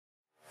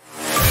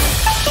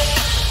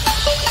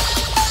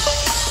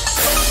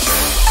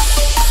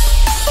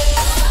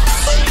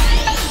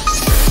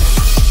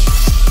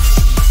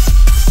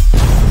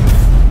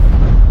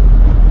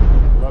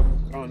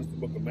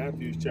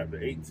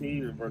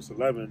18 and verse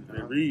 11, and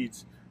it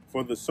reads,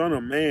 "For the Son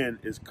of Man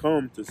is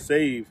come to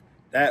save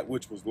that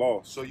which was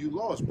lost." So you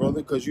lost,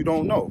 brother, because you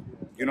don't know.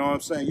 You know what I'm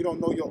saying? You don't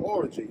know your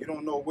origin. You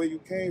don't know where you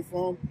came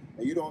from,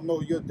 and you don't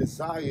know your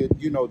desired,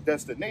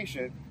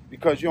 destination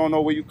because you don't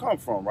know where you come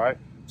from, right?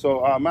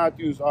 So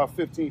Matthew's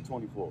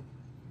 15:24.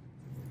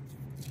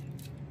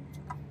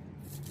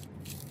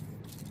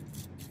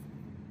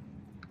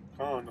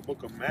 The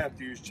book of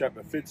Matthew,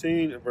 chapter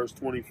 15 and verse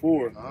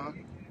 24.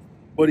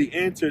 But he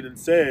answered and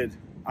said,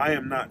 "I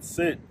am not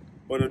sent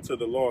but unto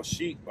the lost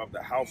sheep of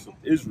the house of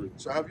Israel."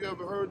 So have you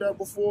ever heard that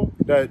before?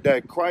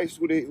 That Christ,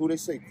 who they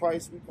say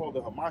Christ, we call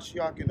the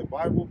Hamashiach in the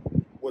Bible,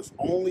 was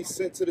only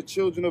sent to the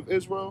children of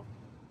Israel?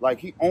 Like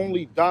he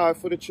only died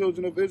for the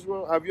children of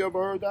Israel? Have you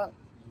ever heard that?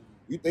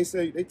 They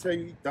tell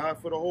you he died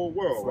for the whole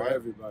world, for right?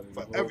 Everybody.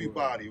 For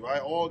everybody, world.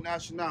 Right? All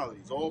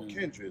nationalities, all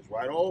kindreds,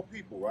 right? All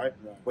people, right?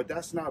 But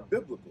that's not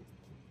biblical.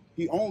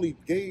 He only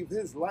gave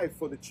his life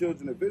for the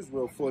children of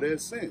Israel for their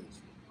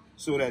sins,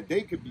 so that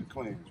they could be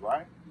cleansed,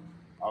 right?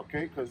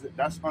 Okay, because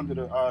that's under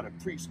the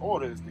priest's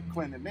orders to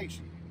cleanse the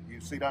nation. You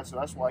see that? So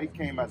that's why he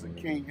came as a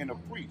king and a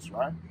priest,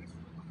 right?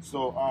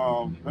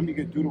 So let me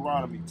get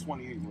Deuteronomy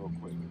 28 real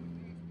quick.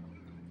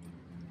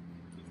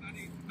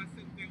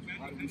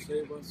 How do we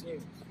save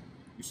ourselves?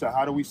 You said,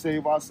 how do we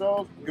save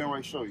ourselves? We're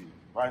going to show you,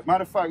 right?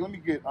 Matter of fact, let me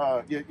get,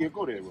 go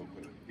there real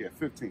quick. Yeah,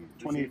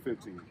 28,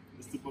 15.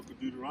 It's the book of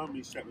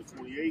Deuteronomy, chapter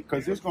 28.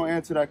 Because it's going to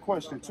answer that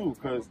question, too.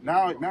 Because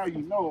now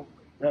you know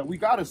that we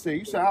got to save.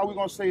 You said, how are we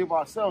going to save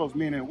ourselves?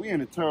 Meaning, we're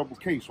in a terrible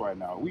case right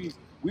now. We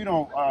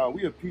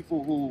are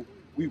people who,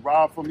 we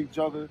rob from each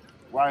other,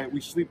 right?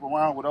 We sleep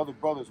around with other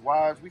brothers'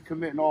 wives. We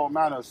committing all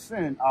manner of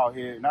sin out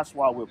here, and that's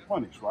why we're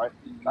punished, right?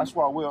 That's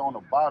why we're on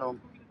the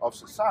bottom of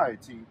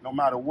society, no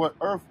matter what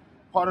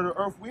part of the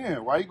earth we're in,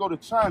 right? You go to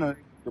China,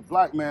 the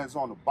black man's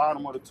on the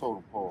bottom of the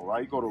totem pole,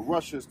 right? You go to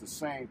Russia, it's the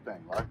same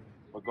thing, right?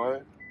 But go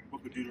ahead.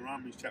 Book of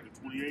Deuteronomy, chapter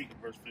 28,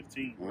 verse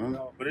 15.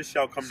 But it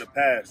shall come to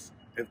pass,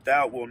 if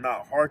thou wilt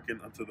not hearken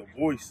unto the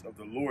voice of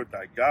the Lord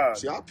thy God.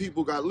 See, our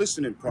people got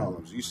listening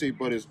problems. You see,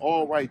 but it's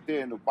all right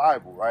there in the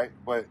Bible, right?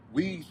 But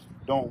we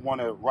don't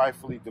want to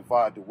rightfully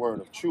divide the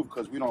word of truth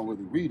because we don't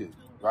really read it,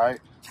 right?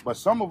 But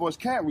some of us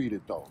can't read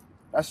it, though.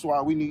 That's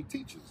why we need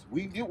teachers.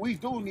 We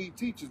do need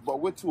teachers, but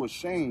we're too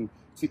ashamed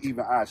to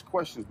even ask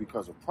questions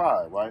because of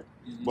pride, right?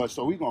 But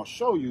so we're going to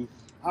show you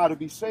how to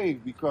be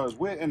saved because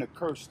we're in a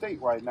cursed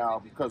state right now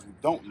because we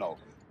don't know.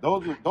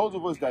 Those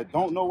of us that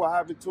don't know what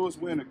happened to us,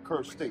 we're in a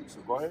cursed state. So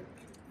go ahead.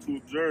 To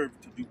observe,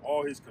 to do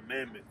all his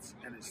commandments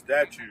and his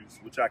statutes,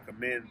 which I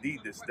command thee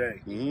this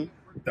day,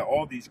 that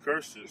all these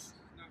curses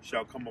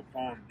shall come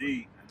upon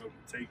thee and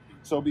overtake thee.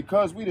 So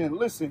because we didn't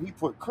listen, he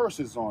put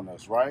curses on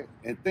us, right?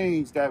 And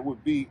things that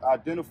would be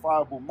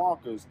identifiable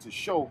markers to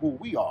show who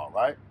we are,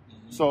 right?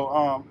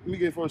 So let me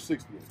get verse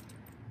 60.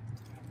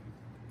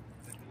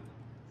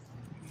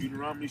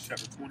 Deuteronomy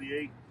chapter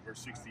 28, verse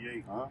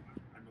 68.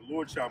 And the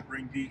Lord shall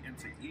bring thee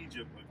into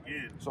Egypt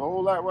again. So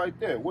hold that right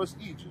there. What's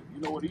Egypt?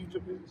 You know what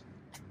Egypt is?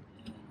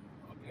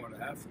 A part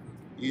of Africa.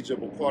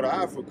 Egypt, a part of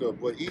Africa,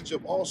 but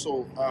Egypt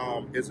also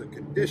is a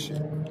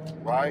condition,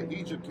 right?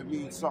 Egypt can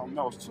mean something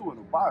else too in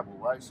the Bible,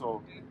 right?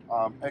 So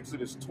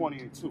Exodus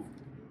 20:2,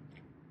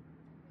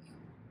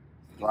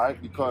 right?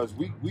 Because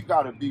we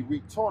got to be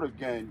retaught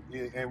again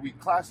and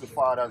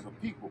reclassified as a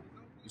people.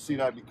 You see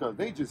that? Because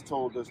they just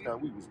told us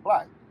that we was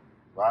black,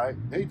 right?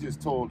 They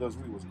just told us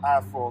we was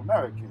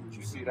Afro-Americans.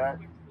 You see that?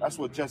 That's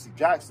what Jesse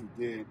Jackson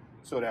did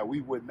so that we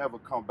would never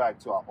come back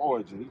to our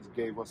origin. He just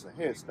gave us a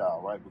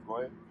hairstyle, right? But go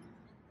ahead.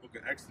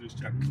 Exodus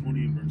chapter 20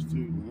 and verse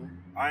 2.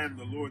 I am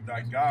the Lord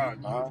thy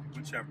God,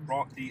 which have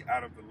brought thee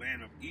out of the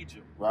land of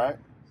Egypt, right?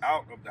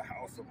 Out of the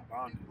house of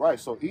bondage. Right,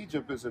 so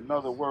Egypt is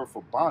another word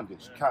for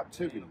bondage,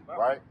 captivity,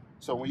 right?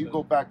 So when you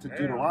go back to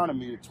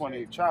Deuteronomy, the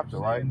 28th chapter,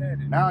 right?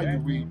 Now you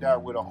read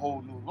that with a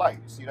whole new light.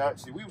 See that?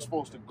 See, we were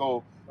supposed to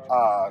go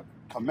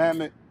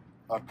commandment,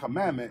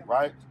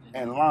 right?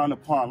 And line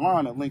upon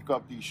line and link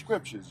up these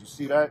scriptures. You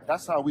see that?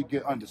 That's how we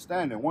get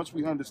understanding. Once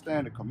we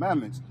understand the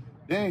commandments,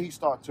 then he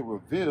starts to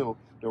reveal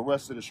the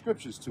rest of the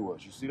scriptures to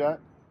us. You see that?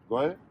 Go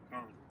ahead.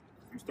 Let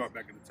me start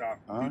back at the top.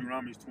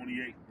 Deuteronomy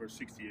 28, verse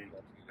 68.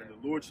 And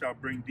the Lord shall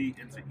bring thee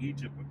into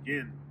Egypt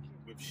again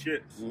with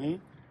ships.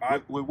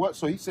 With what?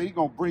 So he said he's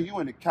going to bring you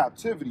into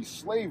captivity,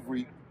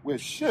 slavery,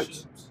 with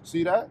ships.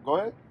 See that? Go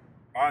ahead.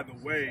 By the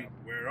way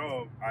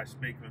whereof I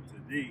spake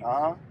unto thee,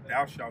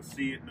 thou shalt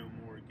see it no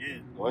more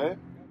again. Go ahead.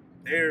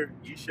 There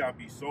ye shall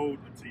be sold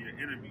unto your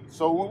enemies.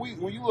 So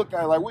when you look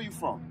at it, like, where you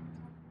from?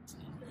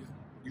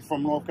 You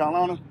from North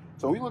Carolina?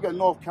 So we look at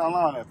North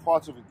Carolina and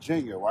parts of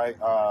Virginia, right?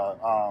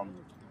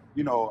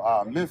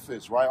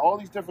 Memphis, right? All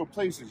these different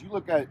places. You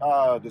look at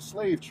the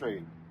slave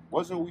trade.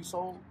 Wasn't we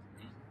sold?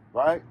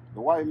 Right?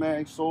 The white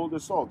man sold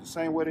us off the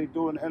same way they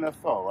do in the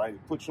NFL, right?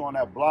 They put you on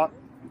that block,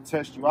 they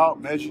test you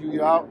out, measure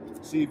you out,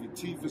 see if your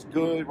teeth is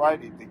good, right?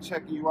 They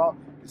checking you out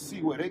to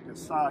see where they can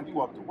sign you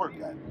up to work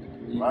at,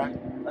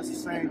 right? That's the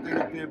same thing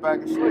they did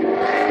back in slavery.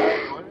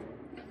 Right?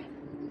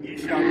 Ye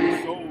shall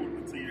be sold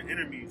unto your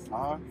enemies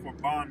for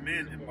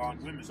bondmen and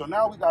bondwomen. So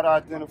now we got to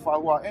identify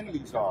who our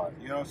enemies are.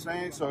 You know what I'm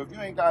saying? So if you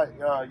ain't got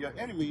your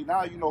enemy,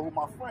 now you know who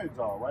my friends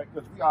are, right?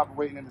 Because we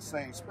operating in the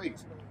same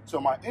space. So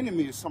my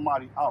enemy is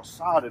somebody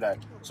outside of that.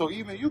 So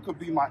even you could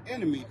be my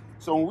enemy.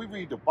 So when we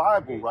read the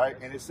Bible, right,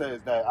 and it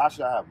says that I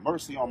shall have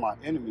mercy on my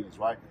enemies,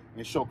 right,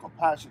 and show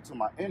compassion to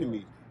my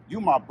enemies. You,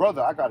 my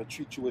brother, I got to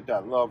treat you with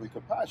that love and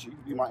compassion. You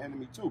can be my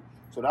enemy too.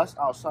 So that's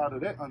outside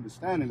of that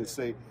understanding to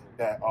say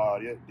that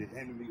the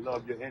enemy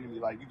love your enemy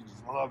like you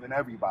just loving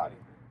everybody.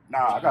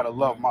 Nah, I got to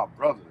love my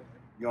brother.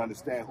 You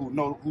understand?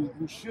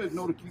 Who should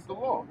know to keep the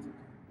law,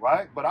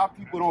 right? But our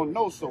people don't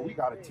know, so we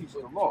got to teach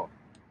the law,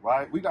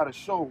 right? We got to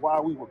show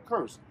why we were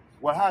cursed.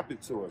 What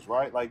happened to us,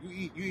 right? Like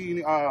you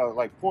eat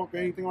like pork or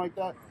anything like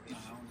that?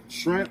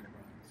 Shrimp?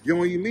 You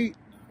don't eat meat?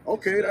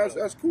 Okay,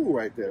 that's cool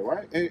right there,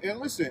 right? And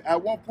listen,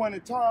 at one point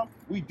in time,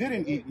 we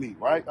didn't eat meat,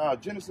 right?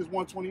 Genesis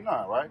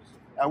 1:29, right?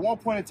 At one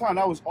point in time,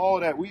 that was all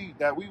that we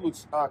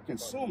was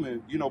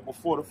consuming, you know,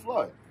 before the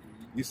flood.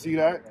 You see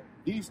that?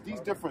 These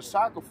different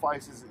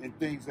sacrifices and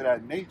things of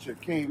that nature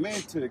came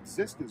into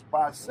existence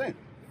by sin.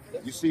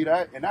 You see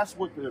that? And that's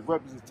what the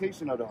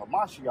representation of the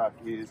Hamashiach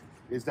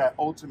is that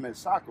ultimate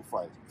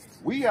sacrifice.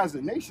 We as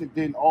a nation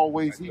didn't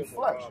always eat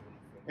flesh.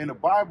 In the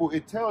Bible,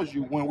 it tells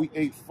you when we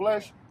ate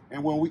flesh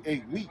and when we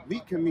ate meat,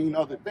 meat can mean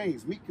other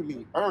things. Meat can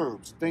mean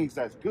herbs, things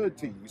that's good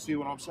to you. You see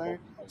what I'm saying?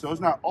 So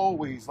it's not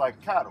always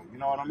like cattle. You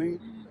know what I mean?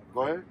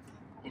 Go ahead.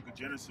 Book of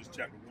Genesis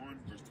chapter 1,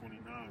 verse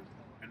 29.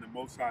 And the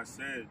Most High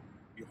said,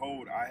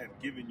 Behold, I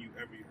have given you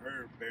every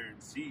herb bearing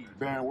seed.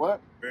 Bearing what?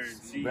 Bearing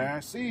seed.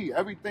 Bearing seed.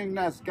 Everything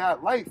that's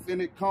got life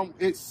in it,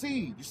 it's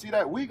seed. You see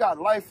that? We got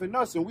life in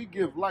us, and we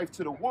give life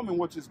to the woman,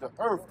 which is the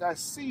earth.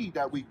 That's seed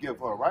that we give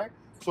her, right?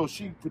 So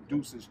she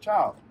produces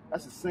child.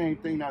 That's the same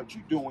thing that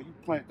you do when you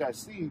plant that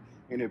seed,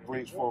 and it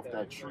brings forth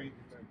that tree.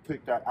 You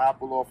pick that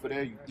apple off of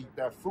there, you eat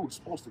that fruit. It's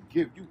supposed to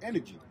give you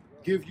energy,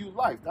 give you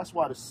life. That's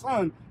why the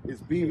sun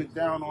is beaming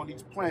down on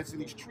these plants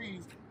and these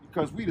trees,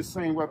 because we the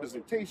same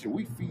representation.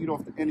 We feed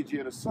off the energy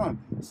of the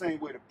sun, the same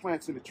way the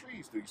plants and the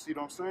trees do. You see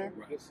what I'm saying?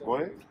 Right. Go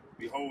ahead.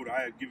 Behold,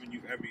 I have given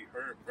you every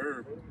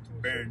herb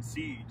bearing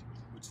seed,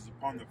 which is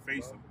upon the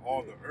face of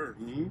all the earth,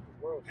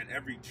 and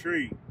every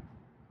tree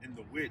in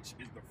the which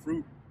is the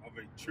fruit of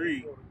a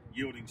tree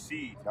yielding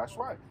seed. That's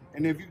right.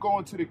 And if you go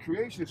into the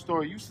creation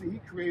story, you see he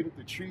created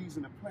the trees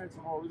and the plants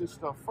and all of this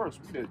stuff first.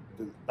 We the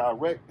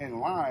direct in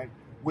line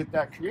with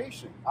that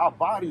creation. Our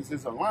bodies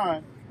is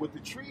aligned with the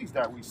trees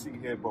that we see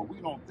here, but we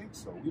don't think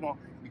so. We don't,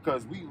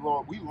 because we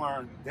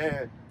learned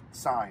their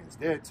science,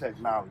 their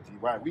technology,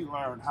 right? We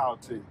learned how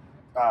to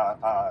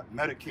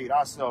medicate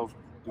ourselves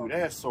through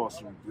their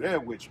sorcery, through their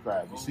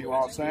witchcraft. You see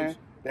what I'm saying?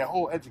 Their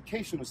whole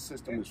educational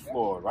system is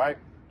flawed, right?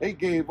 They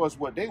gave us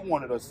what they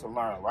wanted us to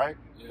learn, right?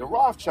 The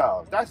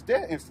Rothschilds, that's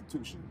their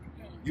institution.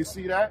 You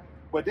see that?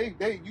 But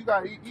you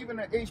got even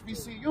the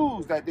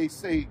HBCUs that they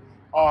say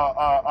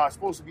are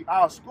supposed to be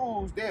our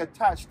schools, they're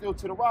attached still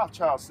to the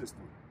Rothschild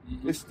system.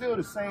 It's still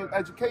the same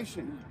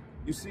education.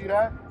 You see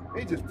that?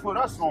 They just put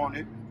us on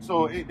it,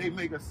 so they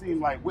make us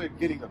seem like we're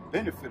getting a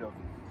benefit of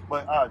it.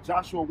 But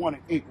Joshua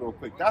 1:8 real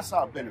quick, that's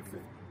our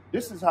benefit.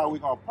 This is how we're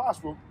going to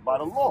prosper, by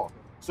the law.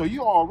 So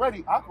you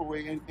already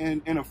operating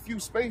in a few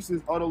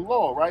spaces of the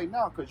law right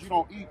now, because you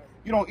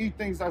don't eat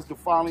things that's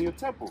defiling your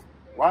temple,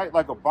 right?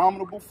 Like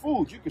abominable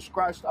foods. You can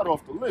scratch that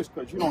off the list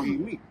because you don't eat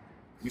meat.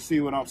 You see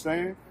what I'm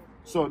saying?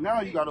 So now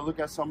you got to look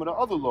at some of the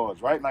other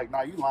laws, right? Like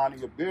now you lining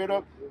your beard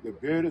up. Your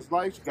beard is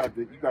light.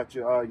 You got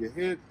your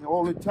head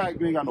all intact.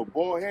 You ain't got no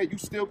bald head. You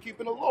still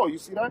keeping the law. You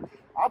see that?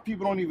 Our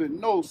people don't even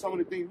know some of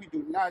the things we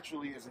do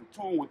naturally is in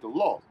tune with the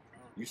law.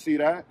 You see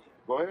that?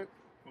 Go ahead.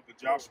 Book of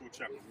Joshua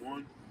chapter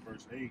 1,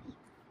 verse 8.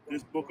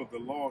 This book of the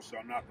law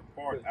shall not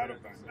depart out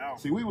of thy mouth.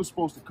 See, we were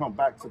supposed to come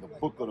back to the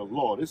book of the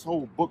law. This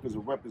whole book is a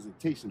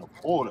representation of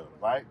order,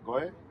 right? Go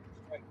ahead.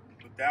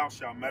 But thou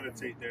shalt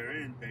meditate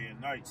therein day and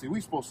night. See,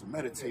 we're supposed to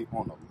meditate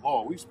on the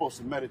law. We're supposed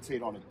to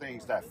meditate on the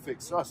things that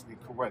fix us and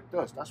correct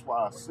us. That's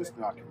why our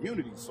system, our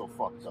community is so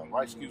fucked up,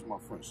 right? Excuse my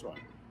French,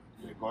 sorry.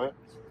 Yeah, go ahead.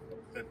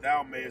 That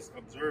thou mayest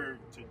observe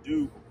to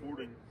do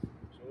according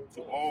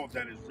to all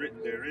that is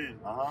written therein.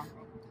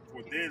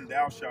 For then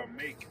thou shalt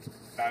make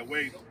thy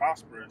way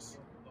prosperous,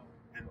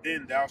 and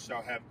then thou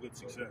shalt have good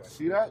success.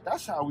 See that?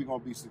 That's how we're going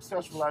to be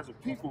successful as a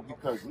people,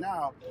 because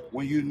now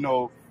when you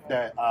know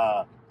that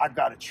I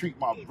got to treat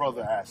my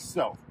brother as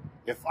self.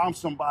 If I'm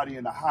somebody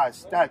in a high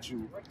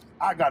statue,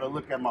 I got to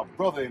look at my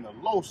brother in a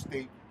low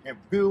state and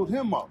build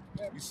him up.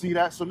 You see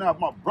that? So now if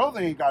my brother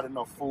ain't got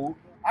enough food,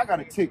 I got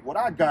to take what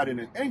I got in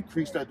an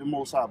increase that the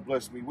Most High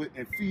blessed me with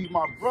and feed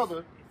my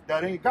brother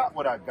that ain't got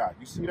what I got.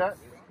 You see that?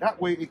 That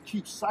way it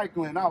keeps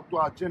cycling out through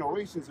our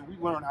generations, and we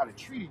learn how to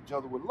treat each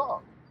other with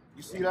love.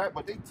 You see that?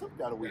 But they took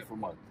that away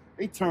from us.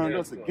 They turned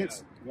us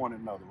against one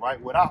another,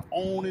 right? With our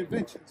own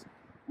inventions.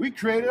 We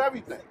created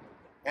everything,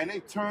 and they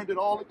turned it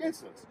all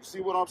against us. You see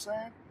what I'm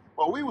saying?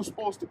 But we were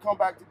supposed to come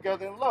back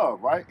together in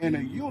love, right? In a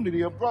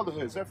unity of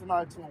brotherhood.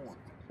 Zephaniah 2:1.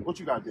 What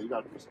you got there? You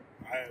got to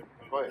I have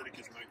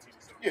Leviticus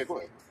 19:17. Yeah, go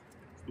ahead.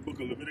 The book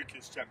of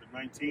Leviticus chapter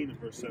 19 and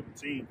verse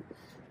 17.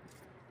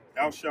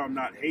 Thou shalt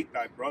not hate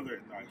thy brother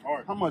in thy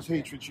heart. How much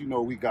hatred you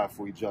know we got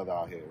for each other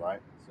out here, right?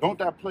 Don't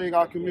that plague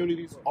our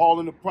communities, all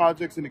in the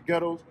projects and the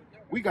ghettos?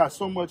 We got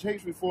so much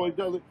hatred for each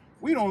other.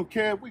 We don't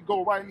care if we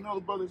go right in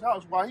another brother's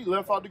house while he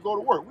left out to go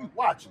to work. We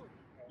watching.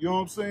 You know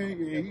what I'm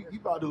saying? Yeah, he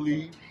about to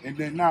leave, and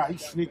then now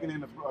he's sneaking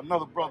in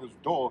another brother's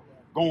door,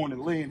 going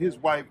and laying his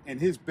wife in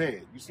his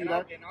bed. You see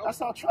that? That's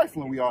how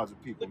trifling we are as a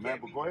people, man.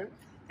 But go ahead.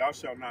 Thou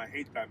shalt not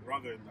hate thy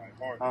brother in thy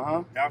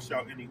heart. Thou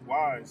shalt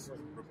anywise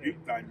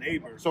rebuke thy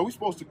neighbor. So we're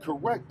supposed to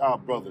correct our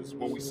brothers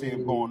when we see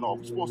them going off.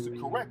 We're supposed to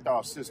correct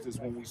our sisters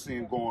when we see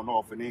them going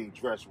off and they ain't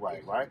dressed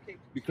right, right?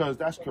 Because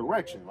that's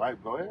correction,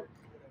 right? Go ahead.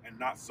 And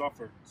not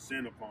suffer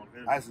sin upon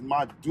him. That's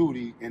my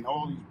duty, and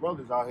all these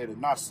brothers out here to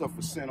not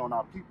suffer sin on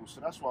our people. So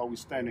that's why we're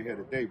standing here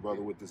today,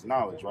 brother, with this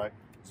knowledge, right?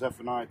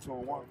 Zephaniah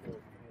 2:1.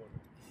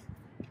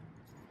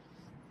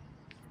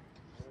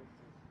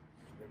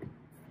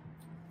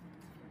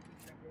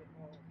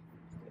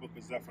 Book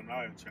of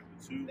Zephaniah,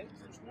 chapter 2,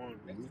 verse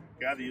 1.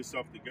 Gather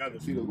yourself together.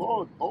 See, the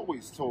Lord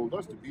always told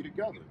us to be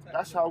together.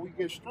 That's how we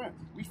get strength.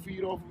 We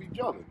feed off of each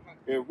other.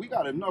 If we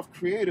got enough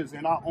creators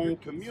in our own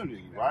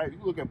community, right? You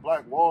look at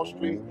Black Wall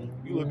Street,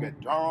 you look at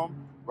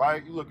Durham,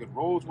 right? You look at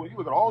Roseville, you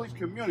look at all these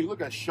communities, you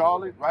look at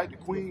Charlotte, right? The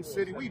Queen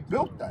City, we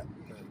built that.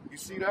 You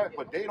see that?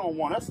 But they don't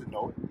want us to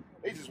know it.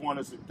 They just want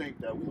us to think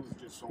that we was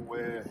just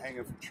somewhere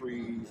hanging from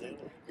trees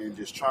and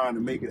just trying to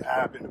make it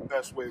happen the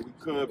best way we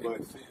could.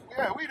 But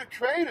yeah, we the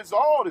creators of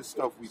all this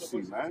stuff we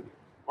see, man.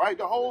 Right?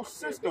 The whole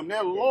system,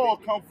 their law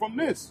come from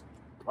this.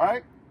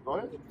 Right? Go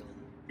ahead.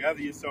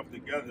 Gather yourself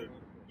together.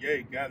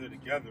 Yea, gather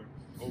together,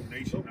 O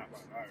nation not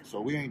desired. So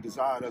we ain't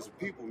desired as a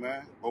people,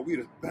 man. But we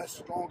the best,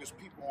 strongest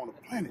people on the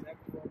planet.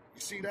 You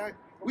see that?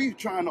 We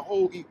trying to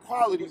hold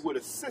equality with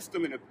a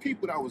system and a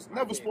people that was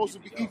never supposed to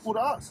be equal to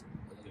us.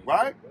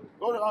 Right?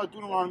 Go to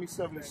Deuteronomy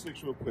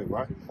 7:6 real quick,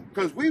 right?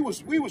 Because we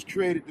was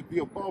created to be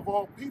above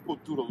all people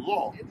through the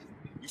law.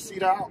 You see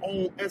that our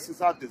own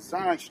essence, our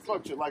design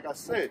structure, like I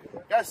said,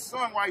 that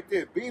sun right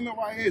there, beaming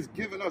right here is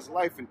giving us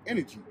life and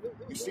energy.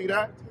 You see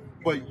that?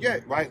 But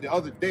yet, right, the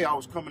other day I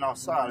was coming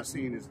outside and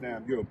seeing this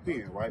damn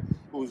European, right,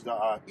 who's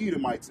the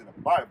Edomites in the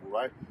Bible,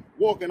 right?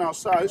 Walking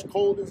outside, it's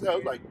cold as hell,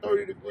 it's like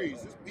 30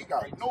 degrees. He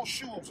got no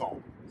shoes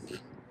on.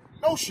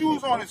 No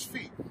shoes on his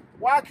feet.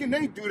 Why can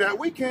they do that?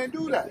 We can't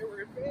do that.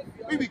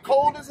 We be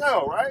cold as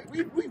hell, right?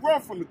 We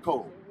run from the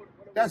cold.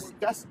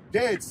 That's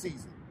dead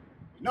season.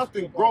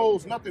 Nothing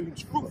grows, nothing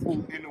is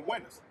fruitful in the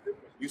winters.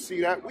 You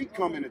see that? We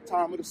come in the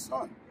time of the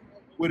sun,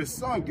 where the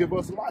sun give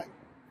us life.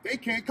 They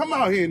can't come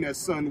out here in that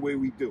sun the way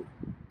we do.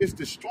 It's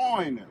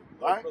destroying them,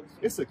 right?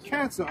 It's a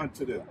cancer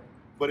unto them,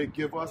 but it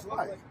give us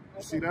life.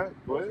 You see that?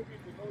 Go ahead.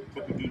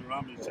 Book of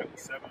Deuteronomy, chapter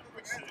 7,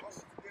 verse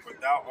 6. For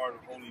thou art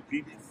a holy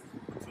people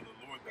unto the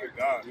Lord thy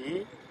God.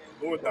 The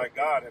Lord thy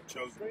God hath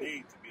chosen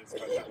thee to be a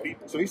special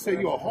people. So he said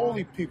you're a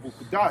holy people,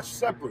 Kadash,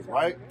 separate,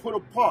 right? Put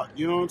apart.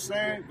 You know what I'm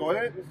saying? Go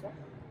ahead.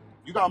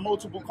 You got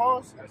multiple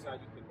cars?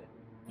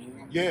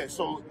 Yeah,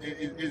 so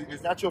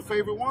is that your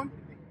favorite one?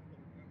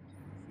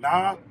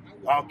 Nah?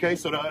 Okay,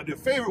 so the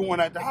favorite one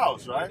at the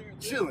house, right?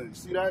 Chilling,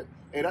 see that?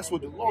 Hey, that's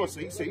what the Lord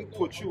said. He said he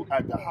put you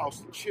at the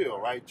house to chill,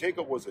 right?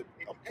 Jacob was a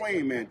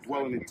plain man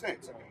dwelling in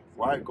tents,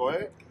 right? Go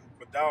ahead.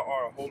 But thou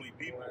art a holy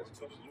people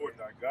unto the Lord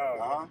thy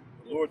God.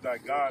 The Lord thy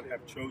God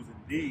hath chosen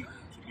thee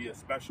to be a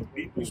special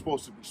people. You're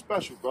supposed to be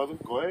special, brother.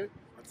 Go ahead.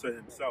 Unto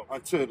himself.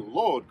 Unto the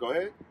Lord. Go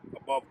ahead.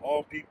 Above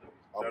all people.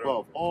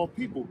 Above all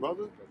people,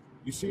 brother.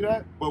 You see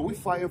that? But we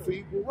fighting for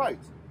equal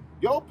rights.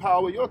 Your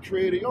power, your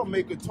creator, your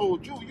maker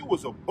told you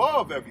was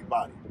above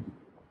everybody.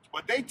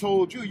 But they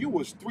told you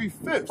was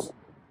 3/5.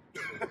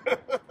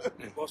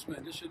 Hey, boss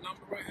man, this your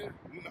number right here?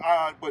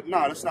 But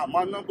nah, that's not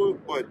my number.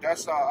 But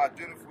that's our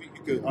identity.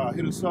 You could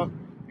hit us up,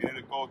 and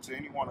it'll go to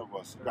any one of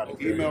us. You got an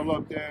email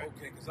up there.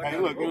 Okay, hey,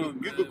 look,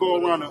 you could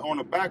go around on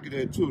the back of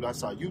there too.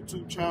 That's our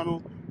YouTube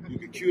channel. You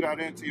can cue that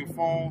into your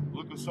phone.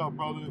 Look us up,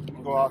 brother.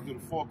 We go out to the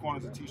four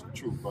corners and teach the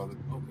truth, brother.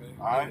 Okay.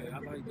 All right. Yeah, I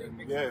like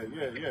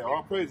that. Yeah.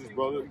 All praises,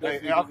 brother.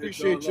 Hey, I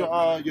appreciate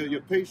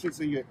your patience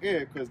and your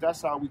ear, because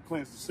that's how we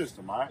cleanse the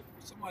system. All right.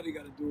 Somebody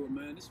got to do it,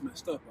 man. This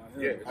messed up out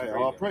here. Hey,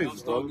 all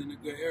praises, brother. in a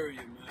good area,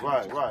 man.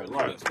 Right.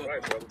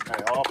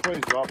 Hey, all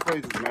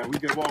praises, man. We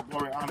give all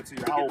glory and honor to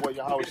Yahawah,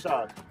 Yahawah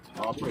Shai.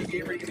 All praises.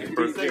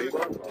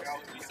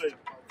 Be safe.